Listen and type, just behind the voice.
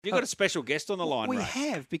You've got a special guest on the line, We Ray.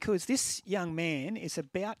 have, because this young man is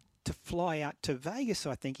about to fly out to Vegas,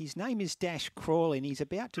 I think. His name is Dash Crawley, and he's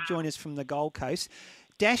about to join us from the Gold Coast.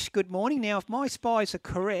 Dash, good morning. Now, if my spies are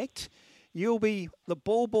correct, you'll be the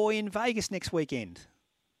ball boy in Vegas next weekend.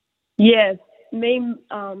 Yeah, me,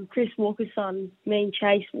 Chris Walker's son, me and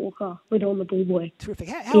Chase Walker, we're doing the ball boy. Terrific.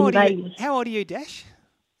 In How old are you, Dash?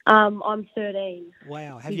 I'm 13.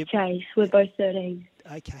 Wow. Chase, we're both 13.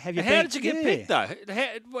 Okay. How did you get picked, though?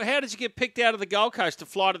 How did you get picked out of the Gold Coast to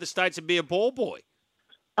fly to the States and be a ball boy?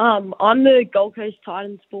 I'm the Gold Coast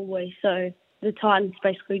Titans ball boy, so the Titans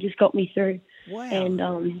basically just got me through. Wow. And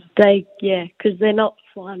because they're not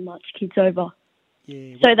flying much kids over.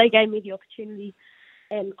 Yeah. So they gave me the opportunity,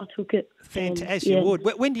 and I took it. Fantastic. As you would.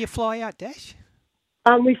 When do you fly out, Dash?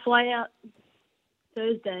 We fly out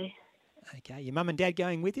Thursday. Okay. Your mum and dad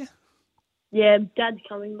going with you? Yeah, Dad's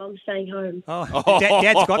coming, Mum's staying home. Oh,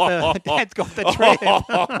 Dad's got the trip.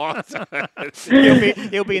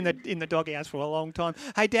 he'll be in the doghouse for a long time.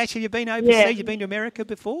 Hey, Dash, have you been overseas? Yeah. You been to America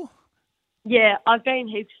before? Yeah, I've been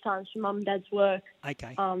heaps of times for Mum and Dad's work.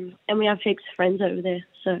 Okay. And we have heaps of friends over there,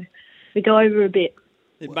 so we go over a bit.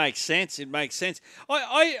 It makes sense.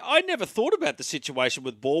 I never thought about the situation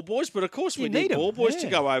with ball boys, but of course we need ball boys to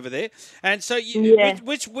go over there. And so,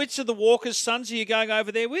 which of the Walker's sons are you going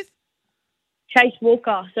over there with? Chase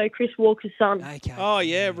Walker, so Chris Walker's son. Okay. Oh,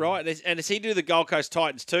 yeah, right. And does he do the Gold Coast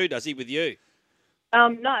Titans too, does he, with you?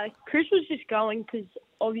 No, Chris was just going because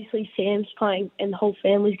obviously Sam's playing and the whole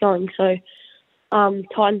family's going, so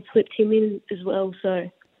Titans slipped him in as well, so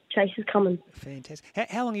Chase is coming. Fantastic.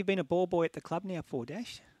 How long have you been a ball boy at the club now for,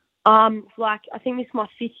 Dash? I think this is my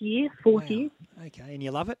fourth year. Okay, and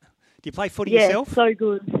you love it? Do you play footy yourself? Yeah, so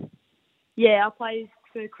good. Yeah, I play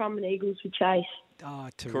for Currumbin Eagles with Chase. Oh,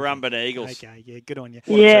 terrific. Currumbin Eagles. Okay, yeah, good on you.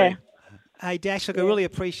 Yeah. Hey, Dash, look, I really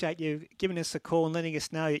appreciate you giving us a call and letting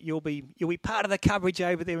us know that you'll be part of the coverage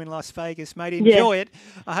over there in Las Vegas, mate. Enjoy it.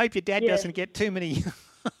 I hope your dad doesn't get too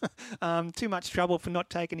much trouble for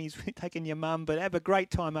not taking your mum, but have a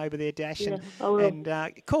great time over there, Dash. Yeah, I will. And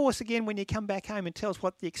call us again when you come back home and tell us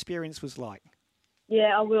what the experience was like.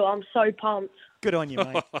 Yeah, I will. I'm so pumped. Good on you,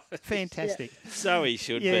 mate. Fantastic. So he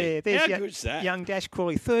should be. Yeah, there's How good's that? young Dash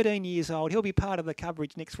Crawley, 13 years old. He'll be part of the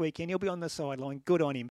coverage next weekend. He'll be on the sideline. Good on him.